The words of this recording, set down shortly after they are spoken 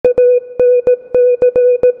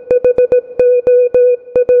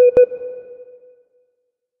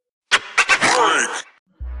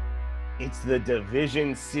It's the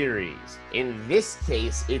division series. In this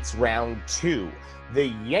case, it's round 2. The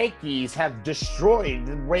Yankees have destroyed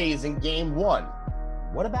the Rays in game 1.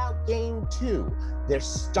 What about game 2? They're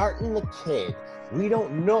starting the kid. We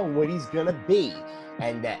don't know what he's gonna be.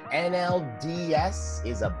 And the NLDS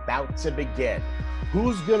is about to begin.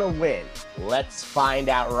 Who's gonna win? Let's find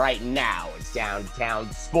out right now. It's Downtown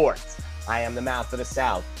Sports. I am the mouth of the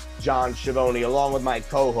South, John Schiavone, along with my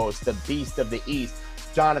co-host, the Beast of the East,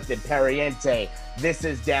 Jonathan Perriente. This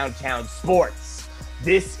is Downtown Sports.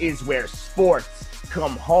 This is where sports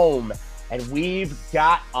come home. And we've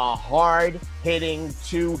got a hard-hitting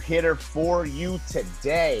two-hitter for you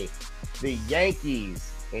today. The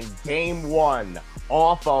Yankees in Game 1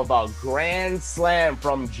 off of a grand slam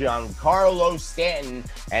from Giancarlo Stanton.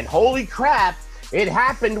 And holy crap, it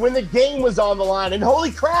happened when the game was on the line. And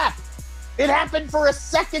holy crap, it happened for a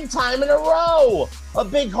second time in a row. A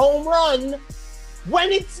big home run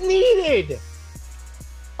when it's needed.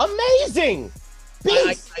 Amazing.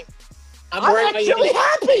 Beast. I'm actually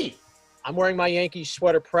happy. I'm wearing my Yankees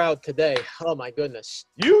sweater proud today. Oh, my goodness.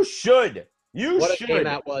 You should. What a game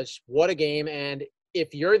that was. What a game. And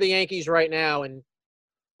if you're the Yankees right now, and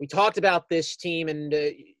we talked about this team, and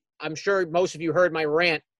I'm sure most of you heard my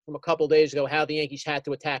rant from a couple days ago, how the Yankees had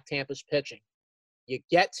to attack Tampa's pitching. You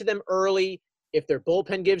get to them early. If their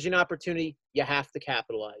bullpen gives you an opportunity, you have to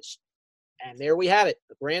capitalize. And there we have it.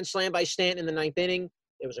 The grand slam by Stanton in the ninth inning.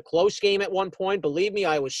 It was a close game at one point. Believe me,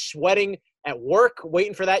 I was sweating at work,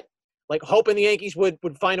 waiting for that, like hoping the Yankees would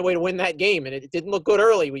find a way to win that game. And it didn't look good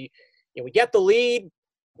early. We get the lead,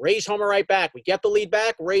 Rays homer right back. We get the lead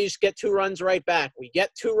back, Rays get 2 runs right back. We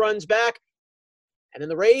get 2 runs back. And then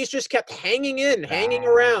the Rays just kept hanging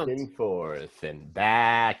around.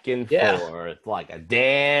 Back and forth like a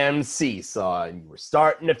damn seesaw. And you were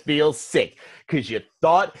starting to feel sick because you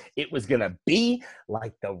thought it was going to be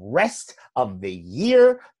like the rest of the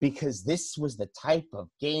year, because this was the type of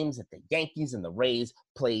games that the Yankees and the Rays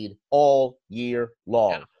played all year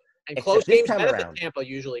long. Yeah. And close games benefit Tampa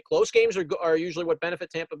usually. Close games are usually what benefit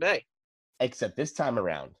Tampa Bay. Except this time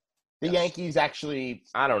around. The Yankees actually,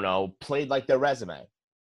 played like their resume.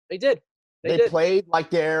 They did. They played like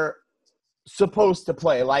they're supposed to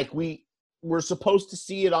play, like we were supposed to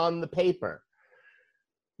see it on the paper.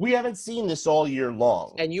 We haven't seen this all year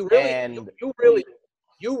long. And you really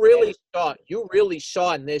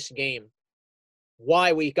saw in this game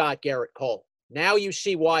why we got Garrett Cole. Now you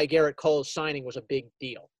see why Garrett Cole's signing was a big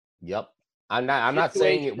deal. Yep. I'm not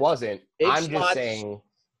saying it wasn't. I'm just saying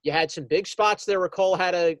you had some big spots there where Cole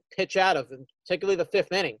had to pitch out of, particularly the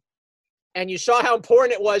 5th inning. And you saw how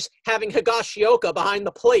important it was having Higashioka behind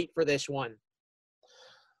the plate for this one.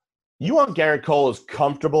 You want Garrett Cole as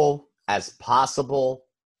comfortable as possible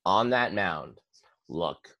on that mound.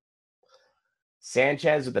 Look,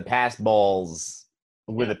 Sanchez with the pass balls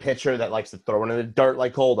with a pitcher that likes to throw it in the dirt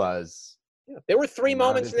like Cole does. Yeah. There were 3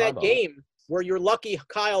 moments in that game where you're lucky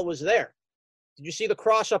Kyle was there. Did you see the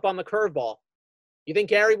cross-up on the curveball? You think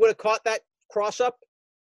Gary would have caught that cross-up?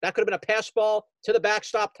 That could have been a pass ball to the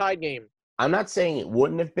backstop tied game. I'm not saying it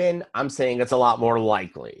wouldn't have been. I'm saying it's a lot more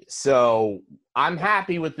likely. So I'm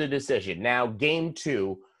happy with the decision. Now, game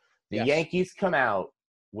 2, the Yankees come out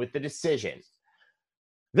with the decision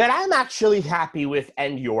that I'm actually happy with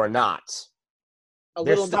and you're not.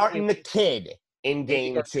 They're starting the kid in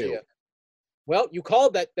game 2. Well, you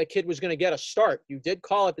called that the kid was going to get a start. You did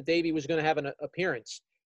call it that Davey was going to have an appearance.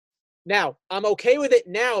 Now, I'm okay with it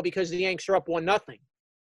now because the Yanks are up 1-0.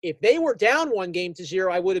 If they were down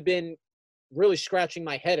 1-0, I would have been really scratching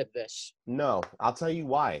my head at this. No, I'll tell you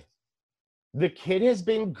why. The kid has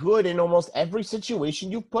been good in almost every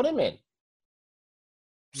situation you've put him in.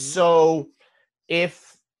 Mm-hmm. So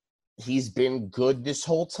if he's been good this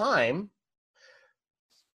whole time,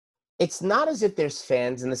 it's not as if there's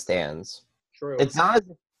fans in the stands. True. It's not as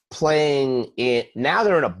if playing in – now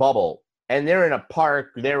they're in a bubble, and they're in a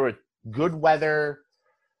park. They're with good weather,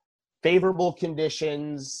 favorable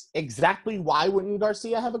conditions. Exactly why wouldn't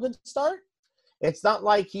Garcia have a good start? It's not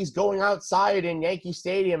like he's going outside in Yankee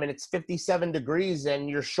Stadium and it's 57 degrees and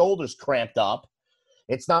your shoulder's cramped up.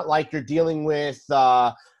 It's not like you're dealing with,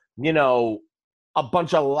 a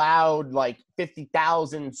bunch of loud,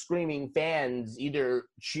 50,000 screaming fans either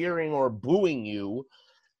cheering or booing you.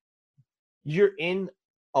 You're in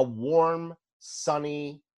a warm,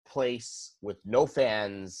 sunny place with no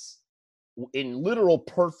fans in literal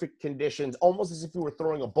perfect conditions, almost as if you were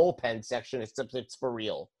throwing a bullpen section, except it's for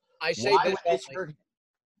real. I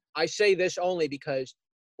say this only because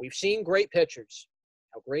we've seen great pitchers,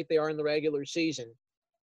 how great they are in the regular season,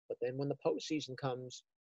 but then when the postseason comes,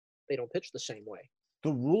 they don't pitch the same way.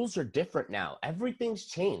 The rules are different now. Everything's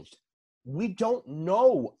changed. we don't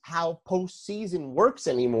know how postseason works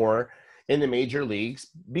anymore in the major leagues,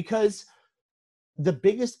 because the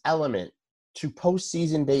biggest element to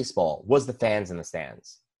postseason baseball was the fans in the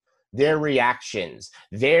stands. Their reactions,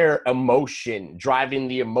 their emotion, driving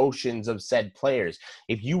the emotions of said players.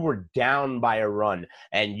 If you were down by a run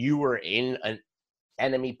and you were in an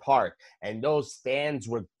enemy park and those fans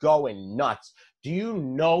were going nuts, do you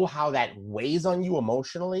know how that weighs on you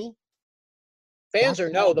emotionally? Fans That's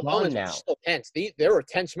or all no, the gone moments are now. still tense. There were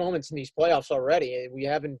tense moments in these playoffs already. We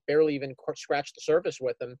haven't barely even scratched the surface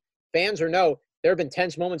with them. Fans or no, there have been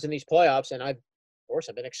tense moments in these playoffs, and of course,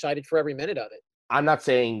 I've been excited for every minute of it. I'm not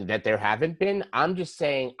saying that there haven't been. I'm just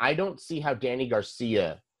saying I don't see how Danny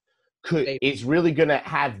Garcia Maybe. is really going to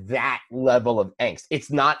have that level of angst.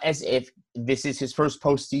 It's not as if this is his first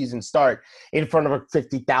postseason start in front of a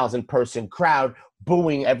 50,000 person crowd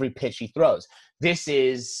booing every pitch he throws. This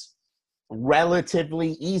is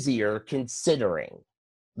relatively easier considering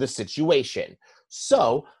the situation.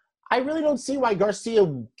 So I really don't see why Garcia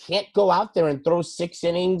can't go out there and throw 6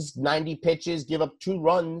 innings, 90 pitches, give up 2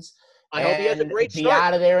 runs, I hope he has a and great be start.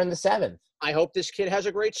 out of there in the 7th. I hope this kid has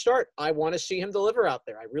a great start. I want to see him deliver out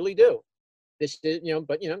there. I really do. This is, I'm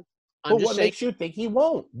But just what saying, makes you think he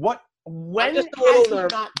won't? I'm When just a has little he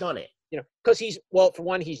nervous, not done it? because for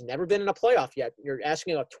one, he's never been in a playoff yet. You're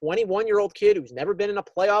asking a 21-year-old kid who's never been in a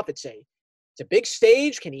playoff. It's a big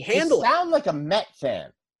stage. Can he You handle it? sound like a Met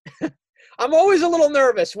fan. I'm always a little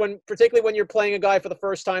nervous particularly when you're playing a guy for the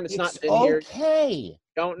first time. It's not been here. Okay.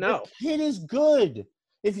 Don't The know. kid is good.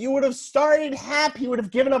 If you would have started Hap, he would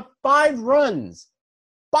have given up 5 runs.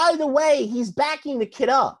 By the way, he's backing the kid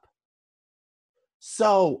up.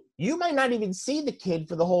 So you might not even see the kid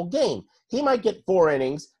for the whole game. He might get 4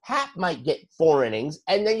 innings. Hap might get 4 innings.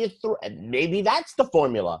 And then maybe that's the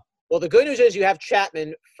formula. Well, the good news is you have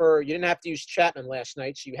Chapman you didn't have to use Chapman last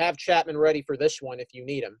night, so you have Chapman ready for this one if you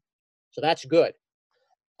need him. So that's good.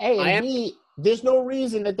 A and B, there's no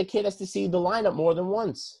reason that the kid has to see the lineup more than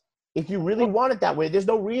once. If you really want it that way, there's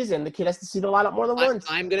no reason the kid has to see the lineup more than once.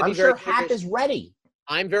 I'm sure Hap is ready.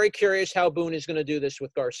 I'm very curious how Boone is going to do this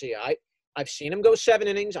with Garcia. I've seen him go 7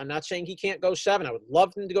 innings. I'm not saying he can't go 7. I would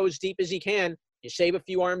love him to go as deep as he can. You save a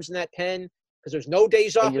few arms in that pen because there's no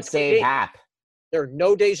days off. And you save Hap. There are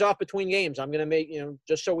no days off between games. I'm going to make,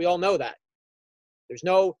 just so we all know that. There's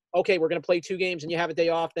no, okay, we're going to play 2 games and you have a day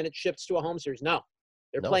off, then it shifts to a home series. No.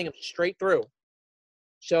 They're playing them straight through.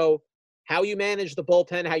 So how you manage the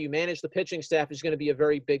bullpen, how you manage the pitching staff is going to be a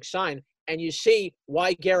very big sign. And you see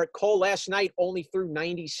why Garrett Cole last night only threw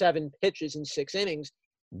 97 pitches in 6 innings.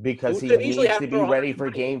 Because he needs to be ready for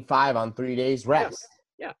Game 5 on 3 days rest.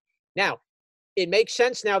 Yeah. Now, it makes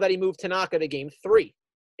sense now that he moved Tanaka to Game 3.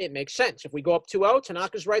 It makes sense. If we go up 2-0,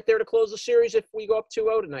 Tanaka's right there to close the series if we go up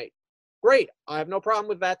 2-0 tonight. Great. I have no problem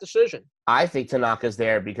with that decision. I think Tanaka's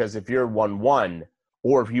there because if you're 1-1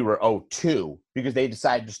 or if you were 0-2, because they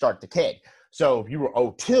decided to start the kid. So if you were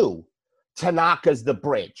 0-2, Tanaka's the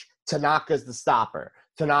bridge. Tanaka's the stopper.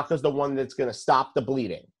 Tanaka's the one that's going to stop the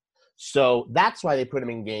bleeding. So that's why they put him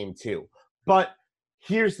in Game 2. But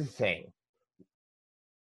here's the thing.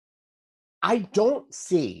 I don't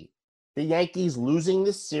see the Yankees losing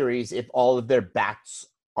this series if all of their bats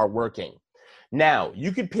are working. Now,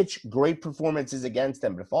 you could pitch great performances against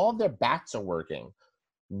them, but if all of their bats are working,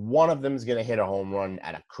 one of them is going to hit a home run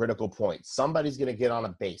at a critical point. Somebody's going to get on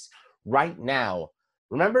a base. Right now,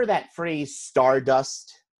 remember that phrase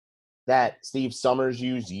stardust that Steve Summers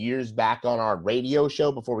used years back on our radio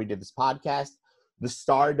show before we did this podcast? The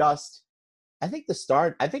stardust. I think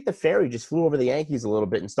the fairy just flew over the Yankees a little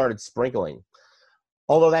bit and started sprinkling.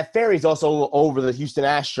 Although that fairy's also over the Houston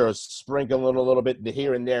Astros, sprinkling a little bit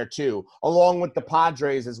here and there too, along with the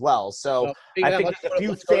Padres as well. So I think there's a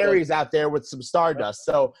few fairies out there with some stardust.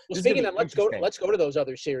 So speaking of that, let's go to those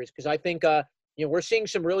other series because I think we're seeing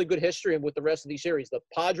some really good history with the rest of these series. The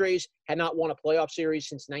Padres had not won a playoff series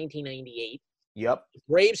since 1998. Yep. The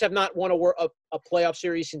Braves have not won a playoff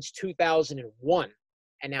series since 2001.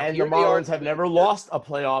 And now the Marlins have never lost a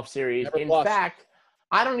playoff series. In fact,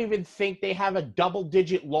 I don't even think they have a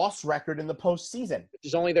double-digit loss record in the postseason. Which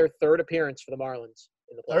is only their 3rd appearance for the Marlins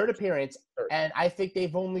in the playoffs. 3rd appearance, and I think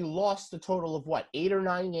they've only lost a total of, 8 or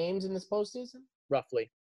 9 games in this postseason?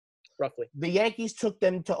 Roughly. The Yankees took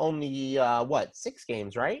them to only, 6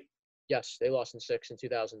 games, right? Yes, they lost in 6 in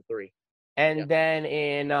 2003. And then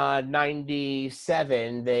in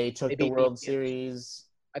 97, they took the World Series.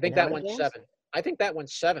 I think that went 7. I think that went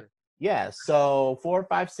 7. Yeah, so 4,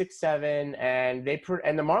 5, 6, 7, and the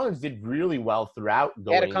Marlins did really well throughout.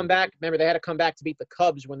 They had to come back. Remember, they had to come back to beat the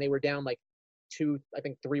Cubs when they were down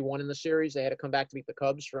 3-1 in the series. They had to come back to beat the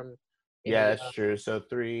Cubs from in Yeah, the that's true. So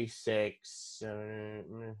 3, 6,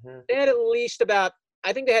 7. they had at least about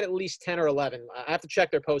I think they had at least 10 or 11. I have to check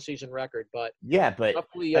their postseason record, but Yeah, but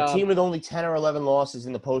roughly a team with only 10 or 11 losses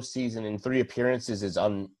in the postseason in 3 appearances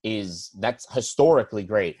is that's historically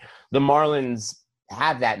great. The Marlins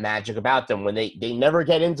have that magic about them when they never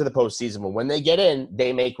get into the postseason, but when they get in,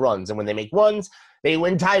 they make runs, and when they make runs, they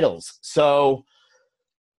win titles. So,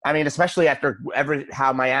 I mean, especially after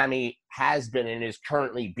how Miami has been and is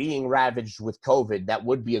currently being ravaged with COVID, that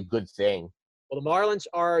would be a good thing. well, the Marlins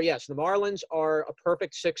are a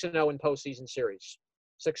perfect 6-0 in postseason series.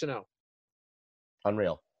 6-0.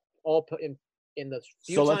 Unreal. All in the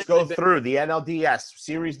few So let's times go they've been through the NLDS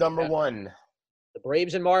series number 1. the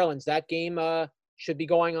Braves and Marlins. That game should be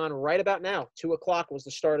going on right about now. 2:00 was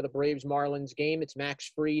the start of the Braves Marlins game. It's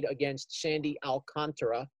Max Fried against Sandy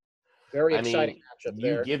Alcantara. Very exciting matchup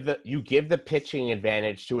there. You give the pitching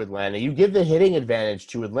advantage to Atlanta. You give the hitting advantage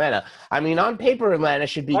to Atlanta. I mean, on paper, Atlanta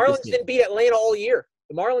should beat this Marlins team. didn't beat Atlanta all year.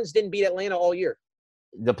 The Marlins didn't beat Atlanta all year.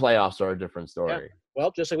 The playoffs are a different story. Yeah.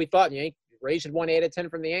 Well, just like we thought, Rays had won 8 out of 10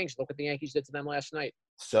 from the Yankees. Look what the Yankees did to them last night.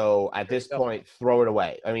 So at this point, throw it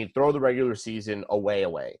away. I mean, throw the regular season away.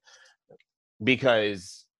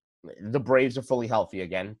 Because the Braves are fully healthy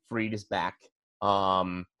again. Fried is back.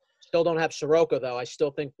 Still don't have Soroka, though. I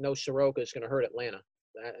still think no Soroka is going to hurt Atlanta.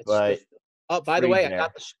 But by the way,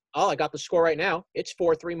 I got the score right now. It's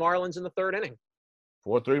 4-3 Marlins in the third inning.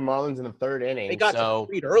 4-3 Marlins in the third inning. They got to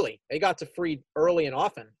Fried early. They got to Fried early and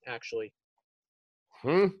often, actually.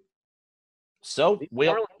 So the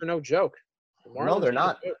Marlins are no joke. No, they're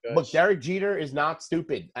not. Look, Derek Jeter is not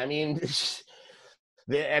stupid. I mean, this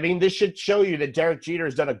should show you that Derek Jeter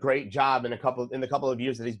has done a great job in the couple of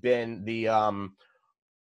years that he's been the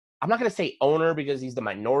I'm not going to say owner because he's the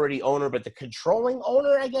minority owner, but the controlling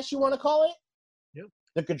owner, I guess you want to call it. Yeah.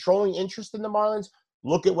 The controlling interest in the Marlins.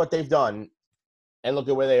 Look at what they've done, and look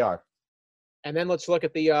at where they are. And then let's look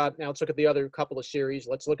at the other couple of series.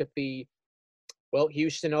 Let's look at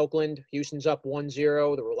Houston, Oakland. Houston's up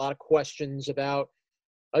 1-0. There were a lot of questions about,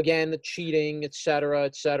 again, the cheating, et cetera,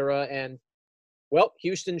 et cetera. And,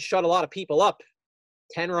 Houston shut a lot of people up.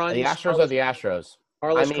 10 runs. The Astros are the Astros.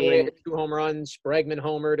 Carlos Correa hit 2 home runs. Bregman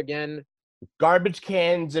homered again. Garbage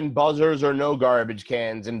cans and buzzers or no garbage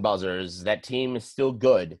cans and buzzers. That team is still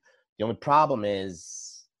good. The only problem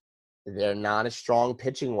is they're not as strong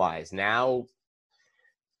pitching-wise. Now,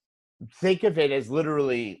 think of it as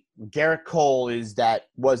literally Garrett Cole was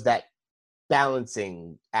that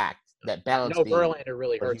balancing act, that balance. Verlander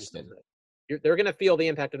really hurts them. They're going to feel the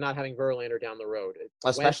impact of not having Verlander down the road,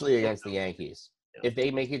 especially against the Yankees. Yeah. If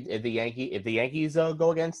they make it, if the Yankees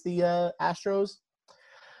go against the Astros,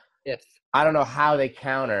 I don't know how they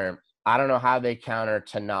counter. I don't know how they counter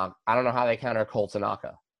Tanaka. I don't know how they counter Cole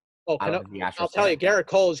Tanaka. Oh, I'll tell you, Garrett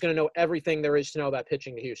Cole is going to know everything there is to know about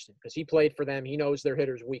pitching to Houston because he played for them. He knows their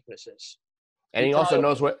hitters' weaknesses. And he also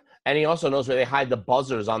knows where they hide the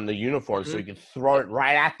buzzers on the uniform, so he can throw it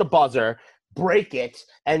right at the buzzer, break it,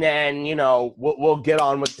 and then we'll get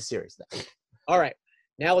on with the series then. All right,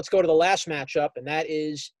 now let's go to the last matchup, and that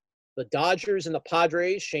is the Dodgers and the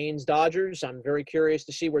Padres. Shane's Dodgers. I'm very curious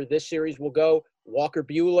to see where this series will go. Walker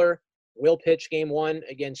Buehler will pitch Game 1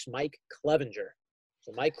 against Mike Clevinger.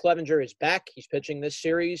 So Mike Clevinger is back. He's pitching this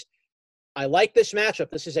series. I like this matchup.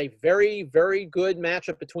 This is a very, very good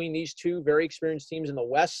matchup between these two very experienced teams in the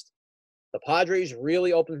West. The Padres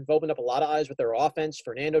really opened up a lot of eyes with their offense.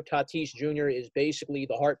 Fernando Tatis Jr. is basically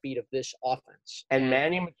the heartbeat of this offense. And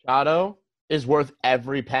Manny Machado is worth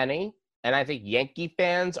every penny. And I think Yankee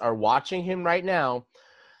fans are watching him right now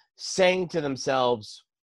saying to themselves,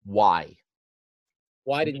 why?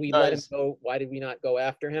 Why did we let him go? Why did we not go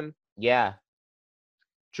after him? Yeah.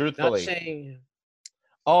 Truthfully. Not saying.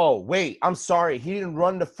 Oh, wait, I'm sorry. He didn't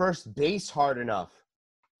run to first base hard enough.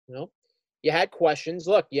 No. You had questions.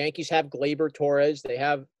 Look, Yankees have Gleyber Torres. They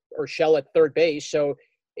have Urshela at third base. So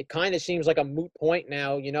it kind of seems like a moot point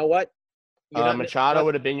now. You know what? Machado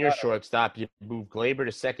would have been your shortstop. You move Gleyber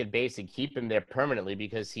to second base and keep him there permanently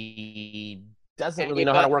because he doesn't really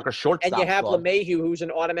know how to work a shortstop. And you have LeMahieu, who's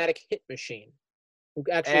an automatic hit machine. Who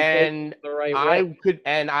actually the right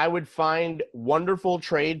way. I would find wonderful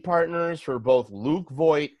trade partners for both Luke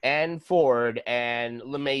Voit and Ford, and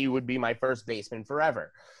LeMahieu would be my first baseman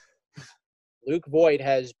forever. Luke Voit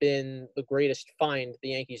has been the greatest find the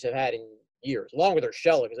Yankees have had in years, along with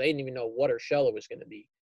Urshela, because they didn't even know what Urshela was going to be.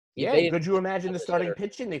 Could you imagine the starting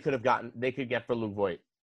pitching they could get for Luke Voit?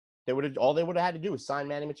 All they would have had to do was sign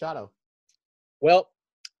Manny Machado. Well,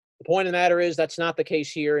 the point of the matter is that's not the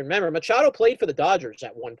case here. And remember, Machado played for the Dodgers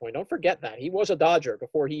at one point. Don't forget that. He was a Dodger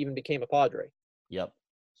before he even became a Padre. Yep.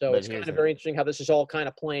 So it's kind of very interesting how this is all kind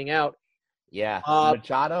of playing out. Yeah, Uh,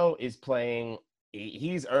 Machado is playing.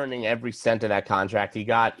 He's earning every cent of that contract he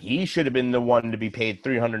got. He should have been the one to be paid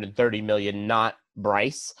 $330 million, not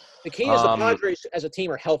Bryce. the key is the Padres as a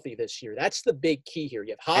team are healthy this year. That's the big key here.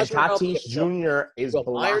 You have And Hosmer healthy, you Tatis Jr. is have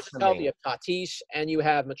Will Myers is healthy, you blossoming. have Tatis, and you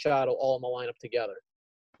have Machado all in the lineup together.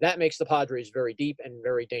 That makes the Padres very deep and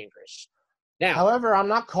very dangerous. Now, However, I'm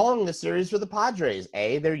not calling the series for the Padres.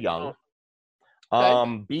 A, they're young.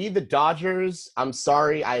 Okay. B, the Dodgers. I'm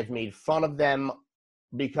sorry, I've made fun of them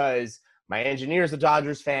because my engineer is a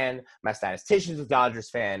Dodgers fan, my statistician is a Dodgers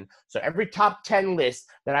fan. So every top 10 list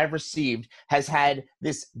that I've received has had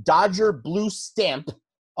this Dodger blue stamp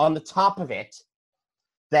on the top of it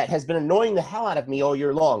that has been annoying the hell out of me all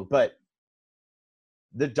year long. But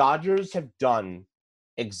the Dodgers have done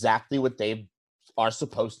exactly what they are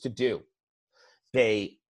supposed to do.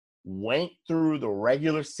 They went through the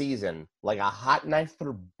regular season like a hot knife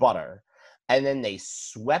through butter, and then they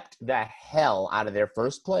swept the hell out of their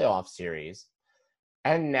first playoff series,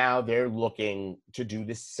 and now they're looking to do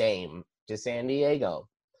the same to San Diego.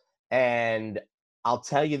 And I'll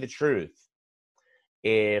tell you the truth.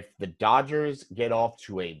 If the Dodgers get off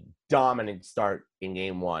to a dominant start in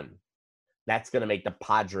game one, that's going to make the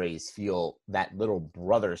Padres feel that little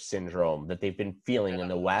brother syndrome that they've been feeling in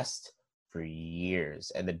the West for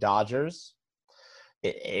years. And the Dodgers,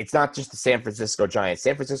 it's not just the San Francisco Giants.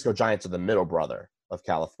 San Francisco Giants are the middle brother of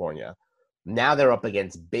California. Now they're up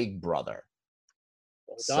against Big Brother.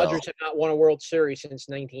 Well, the Dodgers have not won a World Series since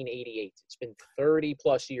 1988. It's been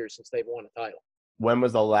 30-plus years since they've won a title. When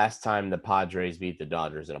was the last time the Padres beat the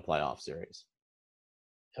Dodgers in a playoff series?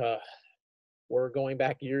 We're going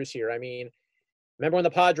back years here. I mean, remember when the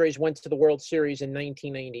Padres went to the World Series in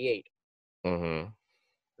 1998? Mm-hmm.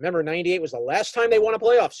 Remember, 98 was the last time they won a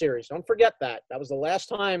playoff series. Don't forget that. That was the last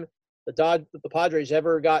time the Padres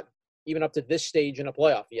ever got even up to this stage in a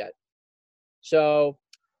playoff yet. So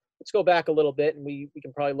let's go back a little bit, and we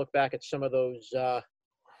can probably look back at some of those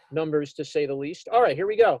numbers, to say the least. All right, here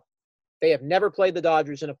we go. They have never played the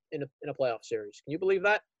Dodgers in a playoff series. Can you believe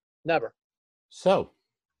that? Never. So,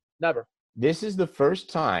 Never. this is the first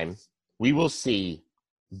time we will see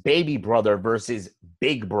baby brother versus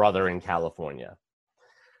big brother in California.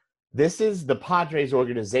 This is the Padres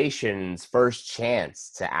organization's first chance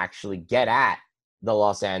to actually get at the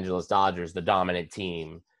Los Angeles Dodgers, the dominant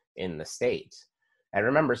team in the state. And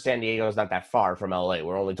remember, San Diego is not that far from LA.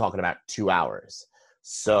 We're only talking about 2 hours.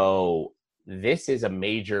 So this is a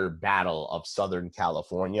major battle of Southern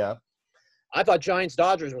California. I thought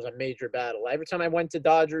Giants-Dodgers was a major battle. Every time I went to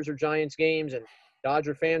Dodgers or Giants games and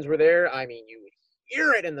Dodger fans were there, I mean, you would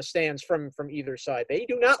hear it in the stands from either side. They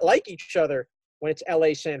do not like each other when it's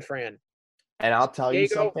LA San Fran. And I'll tell you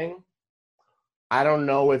something. I don't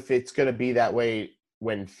know if it's going to be that way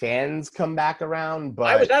when fans come back around, but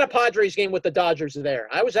I was at a Padres game with the Dodgers there.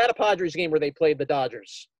 I was at a Padres game where they played the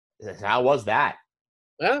Dodgers. How was that?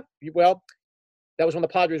 Yeah, well, that was when the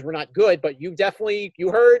Padres were not good, but you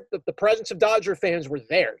heard that the presence of Dodger fans were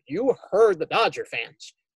there. You heard the Dodger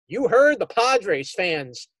fans. You heard the Padres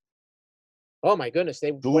fans. Oh, my goodness.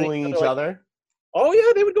 They dueling each other? Oh,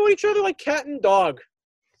 yeah, they would go at each other like cat and dog.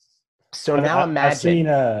 So now imagine. I've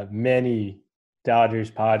seen many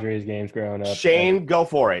Dodgers-Padres games growing up. Shane, go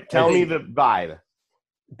for it. Tell me the vibe.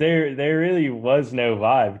 There really was no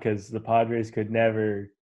vibe because the Padres could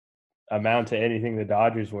never amount to anything the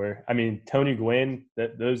Dodgers were. I mean, Tony Gwynn,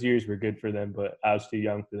 those years were good for them, but I was too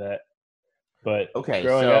young for that. But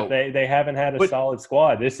growing up, they haven't had a solid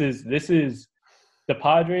squad. This is the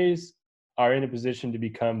Padres are in a position to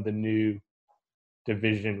become the new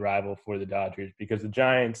division rival for the Dodgers because the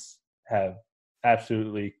Giants have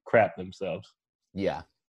absolutely crapped themselves. Yeah,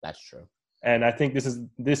 that's true. And I think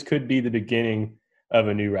this could be the beginning of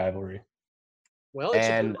a new rivalry. Well, it's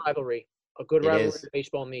a good rivalry. A good rivalry that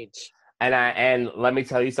baseball needs. And let me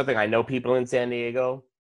tell you something. I know people in San Diego,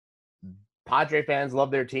 Padre fans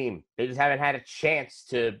love their team. They just haven't had a chance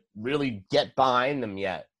to really get behind them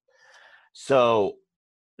yet. So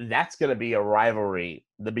that's going to be a rivalry,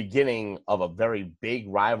 the beginning of a very big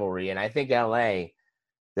rivalry. And I think LA,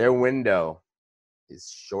 their window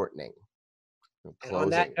is shortening. And on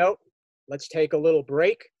that note, let's take a little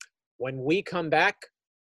break. When we come back,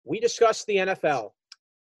 we discuss the NFL.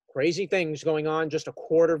 Crazy things going on just a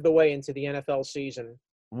quarter of the way into the NFL season.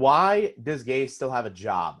 Why does Gase still have a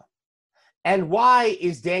job? And why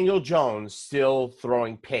is Daniel Jones still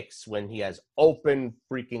throwing picks when he has open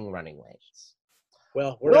freaking running lanes?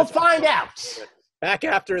 Well, we'll find out. Back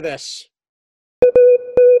after this.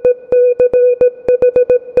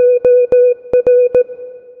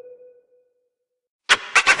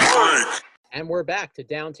 And we're back to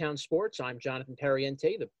Downtown Sports. I'm Jonathan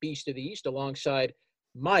Perriente, the Beast of the East, alongside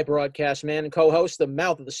my broadcast man and co-host, the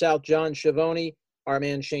Mouth of the South, John Schiavone, our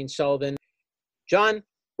man Shane Sullivan. John,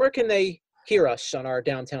 where can they hear us on our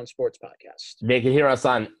Downtown Sports podcast? They can hear us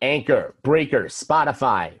on Anchor, Breaker,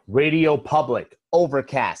 Spotify, Radio Public,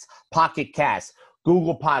 Overcast, Pocket Cast,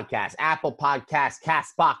 Google Podcasts, Apple Podcasts,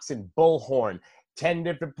 Castbox, and Bullhorn. 10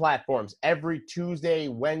 different platforms. Every Tuesday,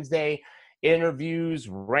 Wednesday, interviews,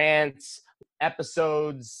 rants,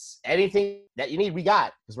 episodes, anything that you need, we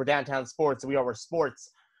got, because we're Downtown Sports and we are where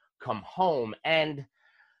sports come home. And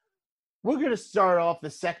we're going to start off the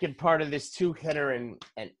second part of this two-hitter, and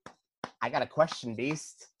I got a question,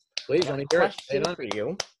 Beast. Please, let me hear it. Lay it on for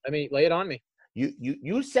you. Lay it on me.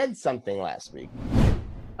 You said something last week.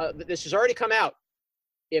 This has already come out.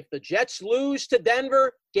 If the Jets lose to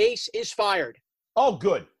Denver, Gase is fired. Oh,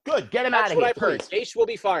 good. Get him out of here, That's what I've heard. please. Gase will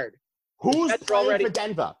be fired. Who's playing for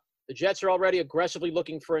Denver? The Jets are already aggressively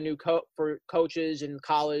looking for a new for coaches in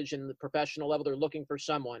college and the professional level. They're looking for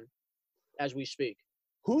someone as we speak.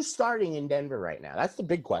 Who's starting in Denver right now? That's the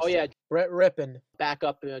big question. Oh, yeah. Brett Rippon.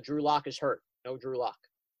 Backup. Drew Lock is hurt. No Drew Lock.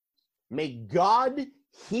 May God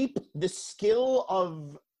heap the skill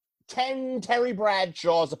of 10 Terry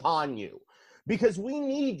Bradshaws upon you, because we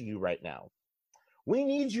need you right now. We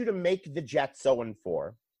need you to make the Jets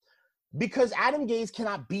 0-4, because Adam Gase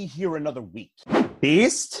cannot be here another week.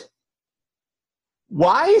 Beast?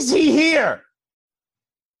 Why is he here?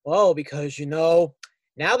 Oh, because, now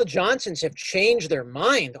the Johnsons have changed their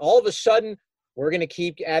mind. All of a sudden, we're going to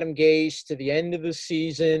keep Adam Gase to the end of the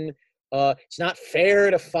season. It's not fair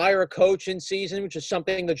to fire a coach in season, which is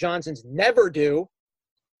something the Johnsons never do.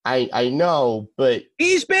 I know, but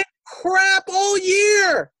he's been crap all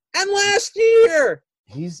year and last year.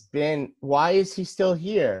 Why is he still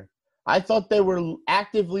here? I thought they were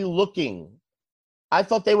actively looking.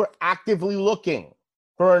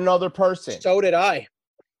 For another person. So did I.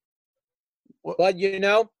 But,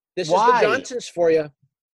 this is the Johnsons for you.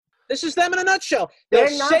 This is them in a nutshell. They'll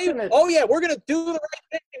say, oh, yeah, we're going to do the right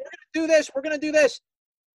thing. We're going to do this. We're going to do this.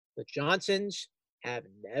 The Johnsons have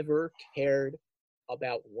never cared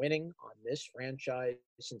about winning on this franchise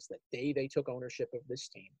since the day they took ownership of this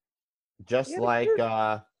team. Just like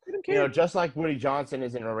Woody Johnson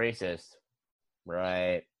isn't a racist.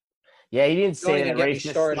 Right. Yeah, he didn't say that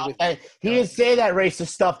racist stuff. He didn't say that racist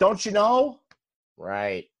stuff, don't you know?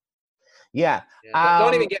 Right. Yeah.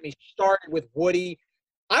 Don't even get me started with Woody.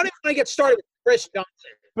 I don't even want to get started with Chris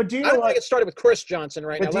Johnson. But do you know I don't what? want to get started with Chris Johnson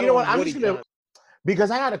right now. But do you know what? I'm just gonna,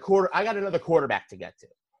 because I got another quarterback to get to.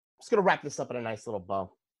 I'm just gonna wrap this up in a nice little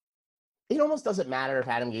bow. It almost doesn't matter if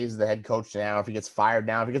Adam Gase is the head coach now, if he gets fired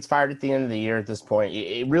now, if he gets fired at the end of the year at this point.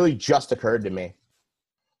 It really just occurred to me.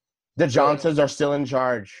 The Johnsons are still in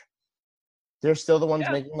charge. They're still the ones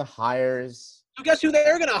making the hires. So guess who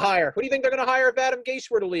they're going to hire? Who do you think they're going to hire if Adam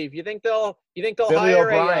Gase were to leave? You think they'll Billy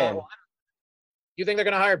hire O'Brien. You think they're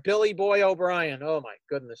going to hire Billy Boy O'Brien? Oh my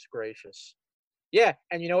goodness gracious! Yeah,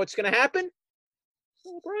 and you know what's going to happen?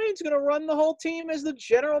 O'Brien's going to run the whole team as the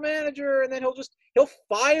general manager, and then he'll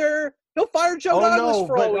fire Joe Douglas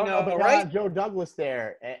for all we know, right? Joe Douglas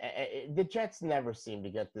there. The Jets never seem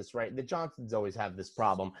to get this right. The Johnsons always have this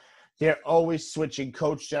problem. They're always switching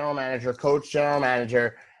coach, general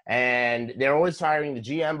manager, and they're always firing the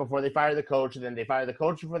GM before they fire the coach, and then they fire the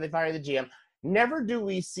coach before they fire the GM. Never do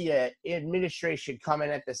we see an administration come in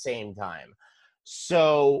at the same time.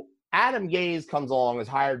 So Adam Gase comes along, is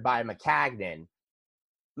hired by McCagnon.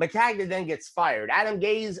 McCagnon then gets fired. Adam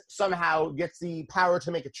Gase somehow gets the power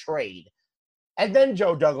to make a trade. And then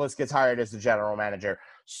Joe Douglas gets hired as the general manager.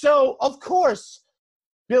 So, of course,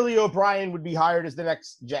 Billy O'Brien would be hired as the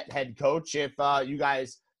next Jet head coach if you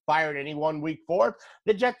guys fired anyone week 4.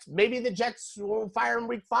 Maybe the Jets will fire him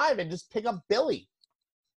week 5 and just pick up Billy.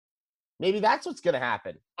 Maybe that's what's going to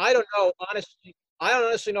happen. I don't know. Honestly, I don't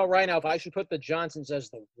honestly know right now if I should put the Johnsons as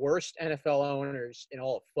the worst NFL owners in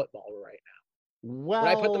all of football right now. Well, would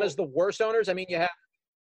I put them as the worst owners? I mean,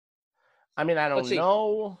 I don't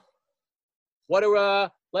know. What are I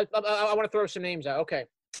want to throw some names out. Okay.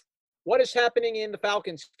 What is happening in the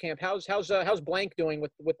Falcons camp? How's Blank doing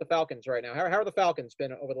with the Falcons right now? How are the Falcons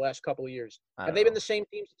been over the last couple of years? Have they been the same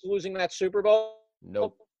team since losing that Super Bowl?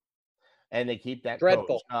 Nope. And they keep that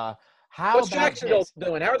dreadful. Coach. What's Jacksonville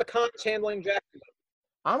doing? How are the Cons handling Jacksonville?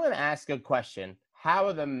 I'm going to ask a question.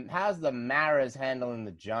 How's the Maras handling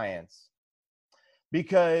the Giants?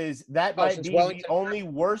 Because that might be the only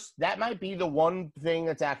worst. That might be the one thing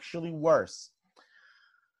that's actually worse.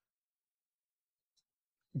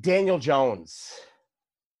 Daniel Jones.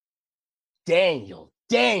 Daniel.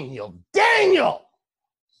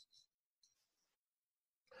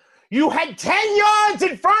 You had 10 yards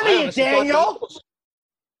in front of you, Daniel.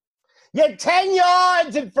 You had 10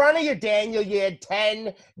 yards in front of you, Daniel. You had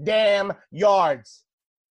 10 damn yards.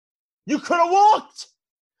 You could have walked.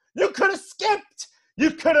 You could have skipped.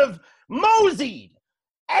 You could have moseyed.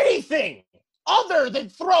 Anything other than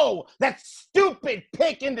throw that stupid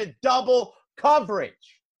pick into double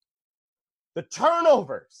coverage. The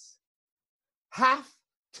turnovers have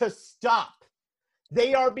to stop.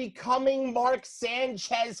 They are becoming Mark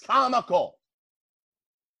Sanchez comical.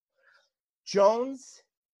 Jones.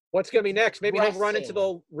 What's going to be next? Maybe he'll run into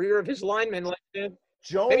the rear of his lineman.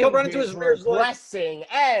 Jones maybe he'll run into his rear regressing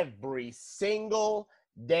every single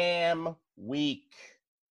damn week.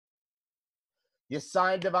 You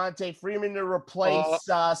signed Devontae Freeman to replace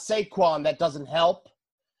Saquon. That doesn't help.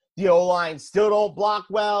 The O-line still don't block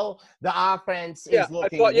well. The offense is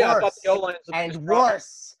looking worse I thought the O-line and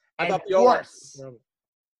worse and worse.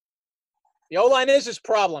 The O-line is his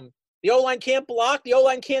problem. The O-line can't block. The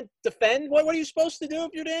O-line can't defend. What are you supposed to do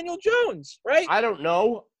if you're Daniel Jones, right? I don't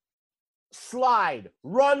know. Slide.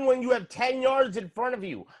 Run when you have 10 yards in front of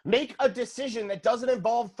you. Make a decision that doesn't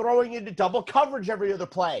involve throwing into double coverage every other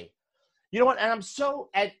play. You know what? And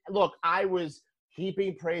look, I was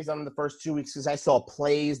heaping praise on him the first 2 weeks because I saw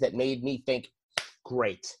plays that made me think,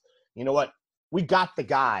 great. You know what? We got the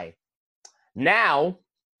guy. Now,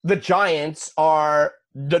 the Giants are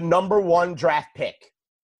the number 1 draft pick.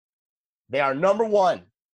 They are number 1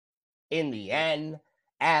 in the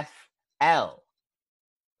NFL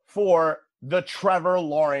for the Trevor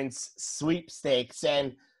Lawrence sweepstakes.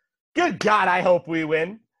 And good God, I hope we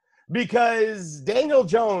win because Daniel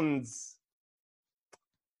Jones,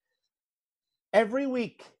 every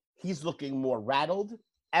week he's looking more rattled.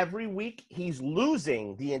 Every week he's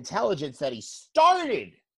losing the intelligence that he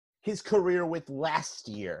started his career with last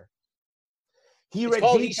year.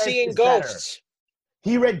 He's seeing ghosts.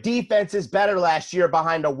 He read defenses better last year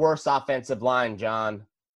behind a worse offensive line, John.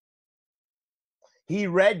 He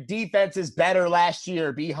read defenses better last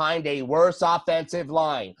year behind a worse offensive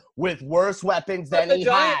line with worse weapons than he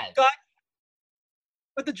had.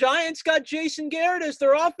 But the Giants got Jason Garrett as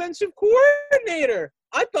their offensive coordinator.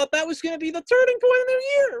 I thought that was going to be the turning point of their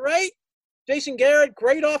year, right? Jason Garrett,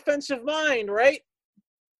 great offensive mind, right?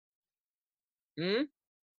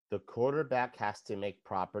 The quarterback has to make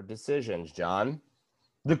proper decisions, John.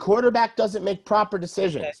 The quarterback doesn't make proper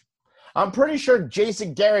decisions. Okay. I'm pretty sure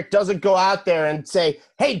Jason Garrett doesn't go out there and say,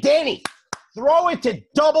 hey, Danny, throw it to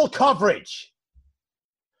double coverage.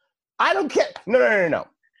 I don't care. No.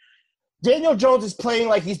 Daniel Jones is playing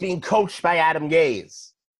like he's being coached by Adam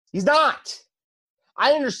Gase. He's not.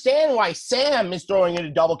 I understand why Sam is throwing into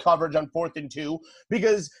double coverage on 4th and 2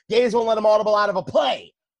 because Gase won't let him audible out of a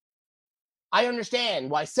play. I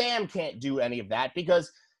understand why Sam can't do any of that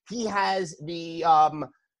because he has the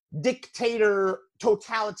dictator,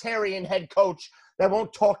 totalitarian head coach that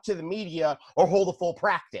won't talk to the media or hold a full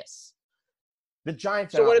practice. The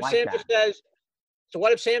Giants are not like that. So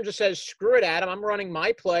what if Sam just says, screw it, Adam, I'm running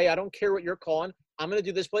my play. I don't care what you're calling. I'm going to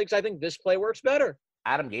do this play because I think this play works better.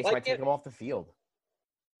 Adam Gase might take him off the field.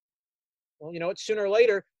 Well, you know what? Sooner or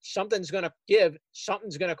later, something's going to give,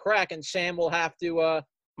 something's going to crack, and Sam will have to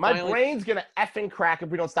my brain's going to effing crack if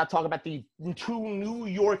we don't stop talking about the 2 New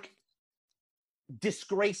York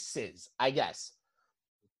disgraces, I guess.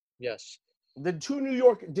 Yes. The 2 New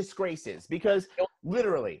York disgraces because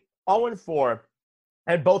literally 0-4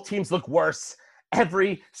 and both teams look worse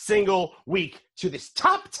every single week. To this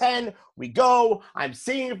top 10 we go. I'm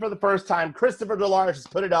seeing it for the first time. Christopher DeLarge has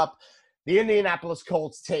put it up. The Indianapolis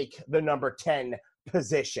Colts take the number 10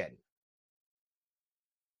 position.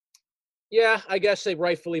 Yeah, I guess they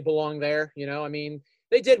rightfully belong there. You know, I mean,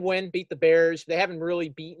 they did win, beat the Bears. They haven't really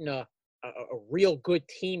beaten a real good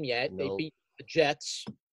team yet. Nope. They beat the Jets.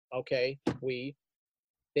 Okay, They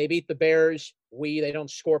beat the Bears. They don't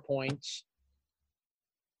score points.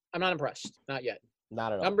 I'm not impressed. Not yet.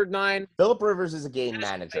 Not at all. Number 9. Phillip Rivers is a game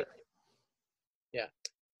manager. Yeah.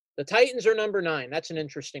 The Titans are number 9. That's an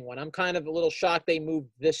interesting one. I'm kind of a little shocked they moved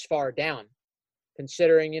this far down,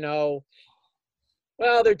 considering,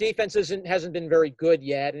 their defense hasn't been very good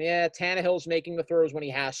yet. And, yeah, Tannehill's making the throws when he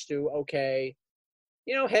has to. Okay.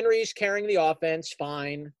 Henry's carrying the offense.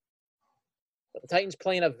 Fine. But the Titans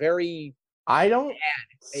playing a very bad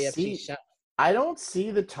AFC South. I don't see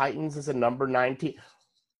the Titans as a number 9 team.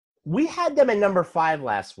 We had them at number 5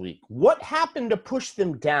 last week. What happened to push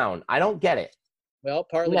them down? I don't get it. Well,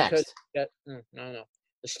 partly because no. The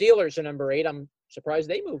Steelers are number 8. I'm surprised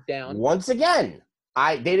they moved down. Once again,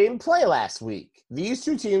 they didn't play last week. These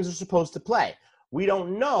 2 teams are supposed to play. We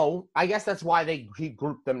don't know. I guess that's why he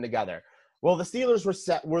grouped them together. Well, the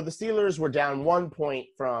Steelers were down 1 point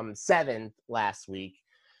from 7th last week.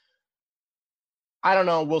 I don't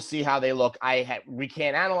know. We'll see how they look. We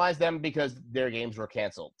can't analyze them because their games were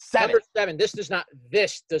canceled. 7. Number 7.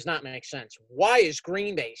 This does not make sense. Why is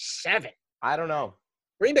Green Bay 7? I don't know.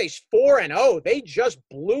 Green Bay's 4-0. They just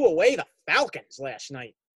blew away the Falcons last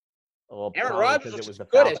night. Well, Aaron Rodgers was was the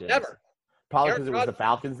good Falcons. as ever. Probably because it was the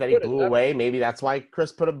Falcons that he blew away. Maybe that's why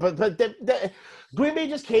Chris put him. But Green Bay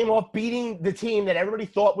just came off beating the team that everybody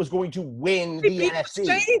thought was going to win the NFC.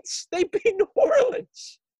 The Saints. They beat New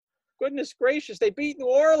Orleans. Goodness gracious, they beat New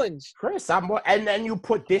Orleans. Chris, and then you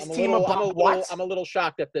put this team above what? I'm a little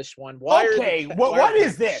shocked at this one. What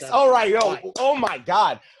is this? All right, oh my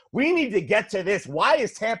God. We need to get to this. Why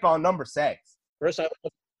is Tampa on number 6?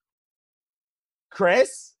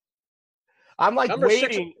 Chris? I'm like number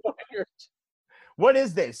waiting. What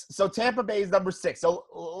is this? So Tampa Bay is number 6. So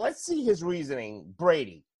let's see his reasoning.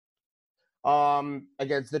 Brady.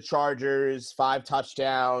 Against the Chargers, 5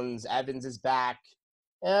 touchdowns. Evans is back.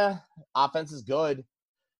 Offense is good.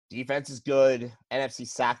 Defense is good. NFC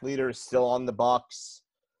sack leader is still on the Bucs.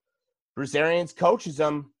 Bruce Arians coaches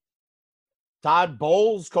them. Todd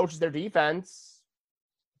Bowles coaches their defense.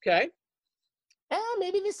 Okay.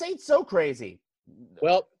 Maybe this ain't so crazy.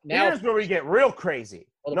 Well, now here's where we get real crazy.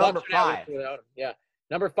 Well, number 5. Yeah.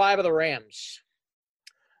 Number 5 of the Rams.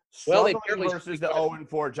 Well, they versus the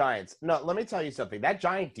 0-4 Giants. No, let me tell you something. That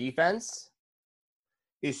Giant defense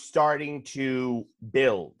is starting to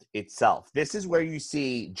build itself. This is where you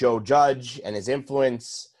see Joe Judge and his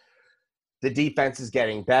influence. The defense is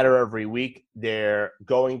getting better every week. They're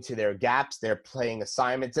going to their gaps. They're playing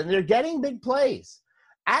assignments, and they're getting big plays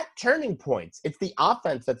at turning points. It's the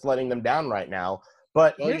offense that's letting them down right now.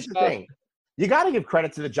 But here's the thing. You got to give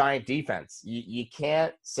credit to the Giant defense. You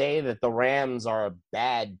can't say that the Rams are a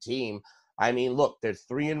bad team. I mean, look, they're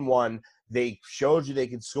 3-1. They showed you they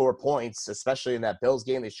could score points, especially in that Bills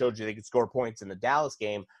game. They showed you they could score points in the Dallas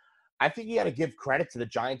game. I think you got to give credit to the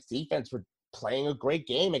Giants defense for playing a great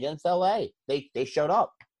game against LA. They showed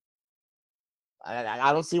up.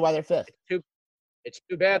 I don't see why they're 5th. It's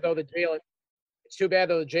too bad though that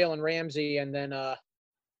Jalen Ramsey and then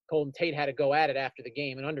Golden Tate had to go at it after the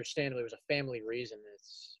game, and understandably it was a family reason.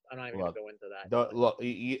 I'm not even going to go into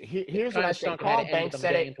that. Here's what I think. Carl Banks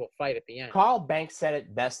said it into a fight at the end. Carl Banks said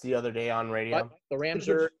it best the other day on radio. What? The Rams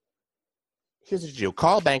are. Here's what you do.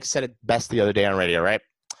 Carl Banks said it best the other day on radio, right?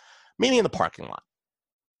 Meet me in the parking lot.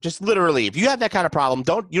 Just literally, if you have that kind of problem,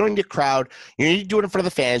 you don't need a crowd. You need to do it in front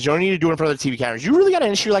of the fans. You don't need to do it in front of the TV cameras. You really got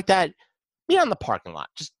an issue like that, meet on the parking lot.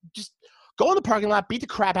 Just go in the parking lot, beat the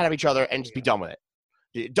crap out of each other, and just be done with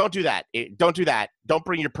it. Don't do that. Don't do that. Don't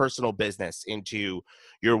bring your personal business into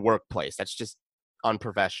your workplace. That's just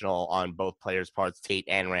unprofessional on both players' parts, Tate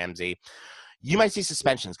and Ramsey. You might see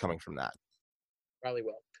suspensions coming from that. Probably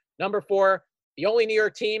will. Number 4, the only New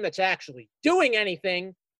York team that's actually doing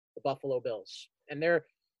anything, the Buffalo Bills. And they're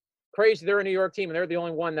crazy. They're a New York team, and they're the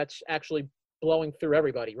only one that's actually blowing through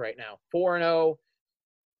everybody right now. 4-0.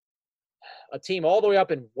 A team all the way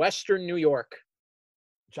up in Western New York.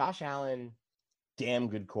 Josh Allen, damn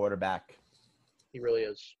good quarterback. He really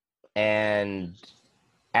is. And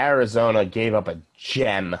Arizona gave up a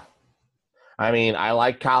gem. I mean, I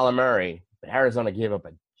like Kyler Murray, but Arizona gave up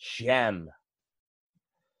a gem.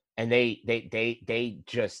 And they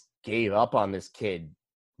just gave up on this kid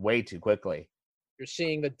way too quickly. You're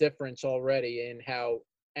seeing the difference already in how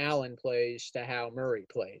Allen plays to how Murray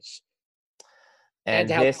plays. And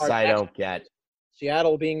this I don't get.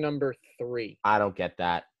 Seattle being number 3. I don't get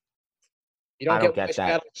that. You don't get that.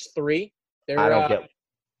 Seattle's 3? I don't get.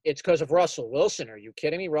 It's because of Russell Wilson. Are you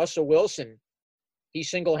kidding me? Russell Wilson, he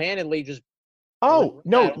single-handedly just. Oh,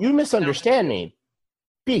 no, you misunderstand me.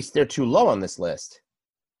 Beast, they're too low on this list.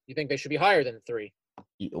 You think they should be higher than 3?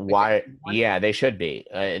 Why? Yeah, they should be.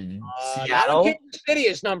 Seattle? Kansas City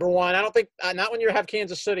is number 1. I don't think – not when you have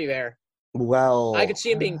Kansas City there. Well – I could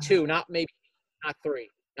see him being 2, not 3.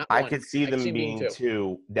 Not I 1. could see them being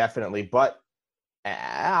 2, definitely. But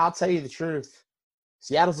I'll tell you the truth.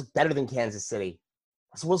 Seattle's look better than Kansas City.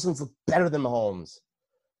 Russell Wilson's look better than Mahomes.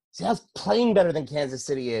 Seattle's playing better than Kansas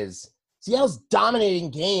City is. Seattle's dominating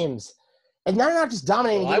games. And they're not just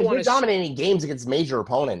dominating games, they're dominating games against major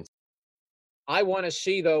opponents. I want to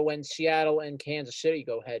see, though, when Seattle and Kansas City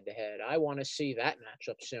go head-to-head. I want to see that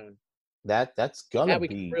matchup soon. That's going to be –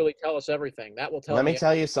 That can really tell us everything. That will tell Let me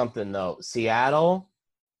tell you something, though. Seattle's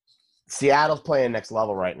playing next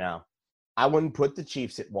level right now. I wouldn't put the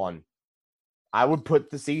Chiefs at 1. I would put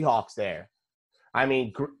the Seahawks there. I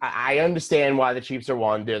mean, I understand why the Chiefs are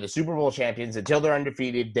 1. They're the Super Bowl champions. Until they're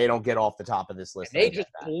undefeated, they don't get off the top of this list. And they just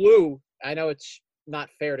blew – I know it's not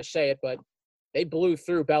fair to say it, but They blew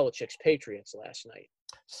through Belichick's Patriots last night.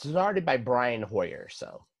 Started by Brian Hoyer,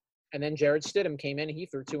 so. And then Jared Stidham came in. He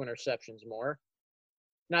threw 2 interceptions more.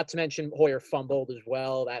 Not to mention Hoyer fumbled as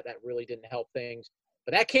well. That really didn't help things.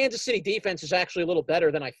 But that Kansas City defense is actually a little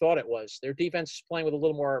better than I thought it was. Their defense is playing with a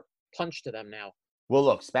little more punch to them now. Well,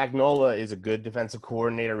 look, Spagnuolo is a good defensive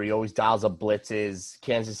coordinator. He always dials up blitzes.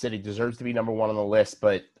 Kansas City deserves to be number 1 on the list,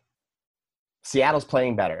 but Seattle's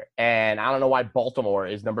playing better. And I don't know why Baltimore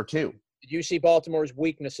is number 2. Did you see Baltimore's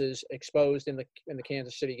weaknesses exposed in the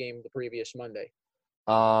Kansas City game the previous Monday?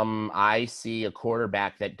 I see a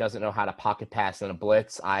quarterback that doesn't know how to pocket pass in a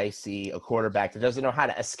blitz. I see a quarterback that doesn't know how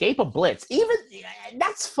to escape a blitz. Even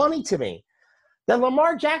that's funny to me. That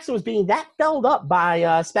Lamar Jackson was being that felled up by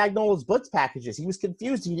Spagnuolo's blitz packages. He was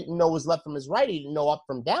confused. He didn't know his left from his right. He didn't know up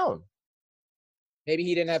from down. Maybe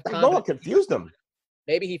he didn't have Spagnuolo confused him.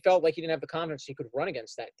 Maybe he felt like he didn't have the confidence he could run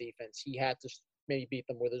against that defense. He had to maybe beat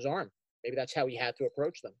them with his arm. Maybe that's how he had to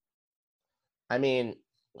approach them. I mean,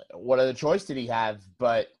 what other choice did he have?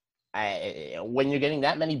 But when you're getting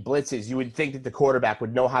that many blitzes, you would think that the quarterback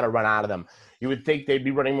would know how to run out of them. You would think they'd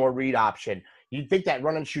be running more read option. You'd think that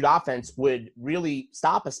run and shoot offense would really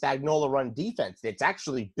stop a Spagnuolo run defense. It's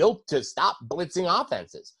actually built to stop blitzing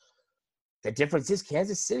offenses. The difference is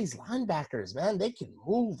Kansas City's linebackers, man, they can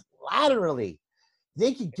move laterally.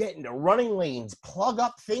 They could get into running lanes, plug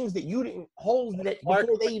up things that you didn't hold that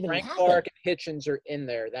before they even Frank happened. Clark and Hitchens are in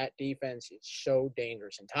there. That defense is so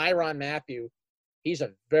dangerous. And Tyrann Mathieu, he's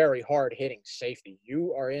a very hard-hitting safety.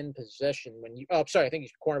 You are in possession when you – I think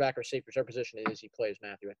he's cornerback or safety. Whichever position it is he plays,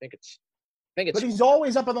 Mathieu. I think it's but he's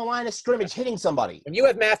always up on the line of scrimmage hitting somebody. When you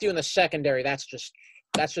have Mathieu in the secondary, that's just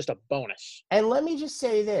a bonus. And let me just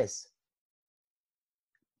say this.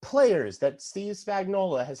 Players that Steve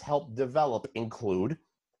Spagnuolo has helped develop include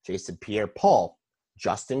Jason Pierre-Paul,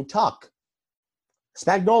 Justin Tuck.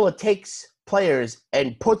 Spagnuolo takes players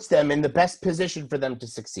and puts them in the best position for them to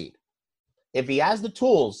succeed. If he has the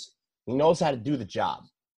tools, he knows how to do the job.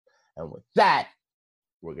 And with that,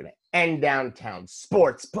 we're going to end Downtown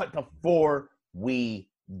Sports. But before we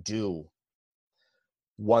do,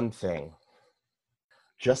 one thing,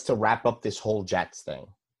 just to wrap up this whole Jets thing.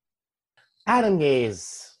 Adam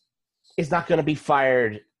Gase is not going to be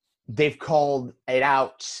fired. They've called it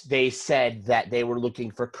out. They said that they were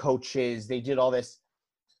looking for coaches. They did all this.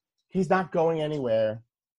 He's not going anywhere,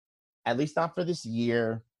 at least not for this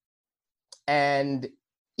year. And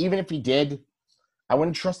even if he did, I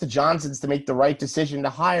wouldn't trust the Johnsons to make the right decision to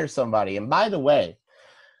hire somebody. And by the way,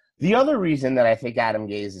 the other reason that I think Adam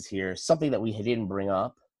Gase is here, something that we didn't bring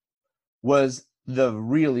up, was the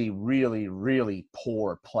really, really, really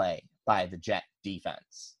poor play by the Jet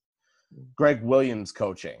defense. Greg Williams'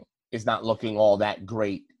 coaching is not looking all that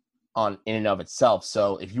great in and of itself.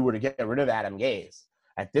 So if you were to get rid of Adam Gase,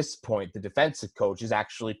 at this point, the defensive coach is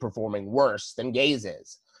actually performing worse than Gase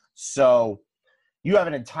is. So you have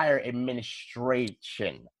an entire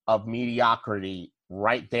administration of mediocrity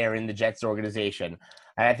right there in the Jets organization.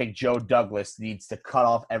 And I think Joe Douglas needs to cut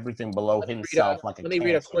off everything below himself like a Let me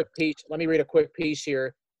read a quick piece. Let me read a quick piece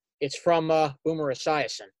here. It's from Boomer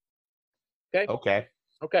Esiason. Okay?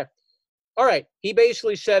 Okay. All right. He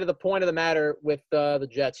basically said the point of the matter with the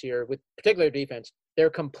Jets here, with particular defense, they're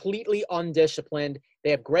completely undisciplined.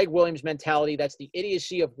 They have Greg Williams mentality. That's the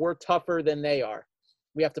idiocy of we're tougher than they are.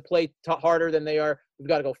 We have to play harder than they are. We've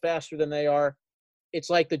got to go faster than they are. It's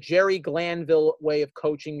like the Jerry Glanville way of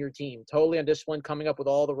coaching your team. Totally undisciplined, coming up with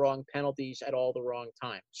all the wrong penalties at all the wrong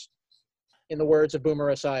times. In the words of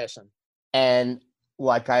Boomer Esiason. And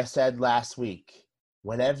like I said last week,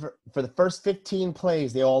 for the first 15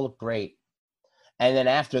 plays, they all look great. And then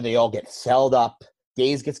after, they all get felled up.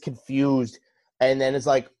 Gase gets confused. And then it's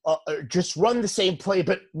like, just run the same play,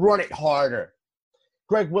 but run it harder.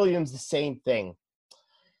 Greg Williams, the same thing.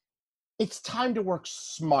 It's time to work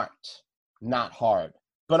smart, not hard.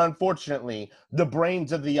 But unfortunately, the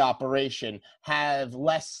brains of the operation have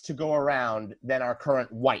less to go around than our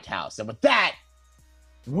current White House. And with that,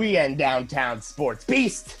 we end Downtown Sports.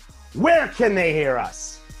 Beast, where can they hear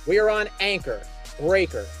us? We are on Anchor,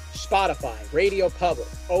 Breaker, Spotify, Radio Public,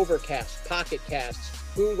 Overcast, Pocket Casts,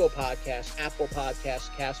 Google Podcasts, Apple Podcasts,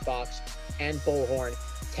 CastBox, and Bullhorn.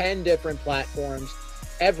 10 different platforms.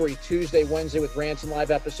 Every Tuesday, Wednesday with rants and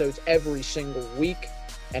live episodes every single week.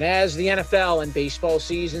 And as the NFL and baseball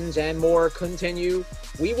seasons and more continue,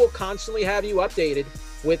 we will constantly have you updated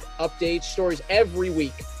with updates, stories every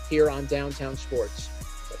week here on Downtown Sports.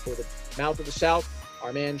 But for the mouth of the South,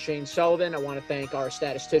 our man Shane Sullivan, I want to thank our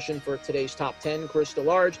statistician for today's top 10, Chris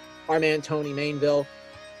DeLarge, our man Tony Mainville.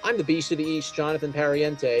 I'm the Beast of the East, Jonathan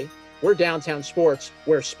Pariente. We're Downtown Sports,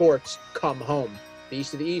 where sports come home.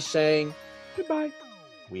 Beast of the East saying, Goodbye.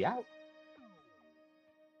 We out.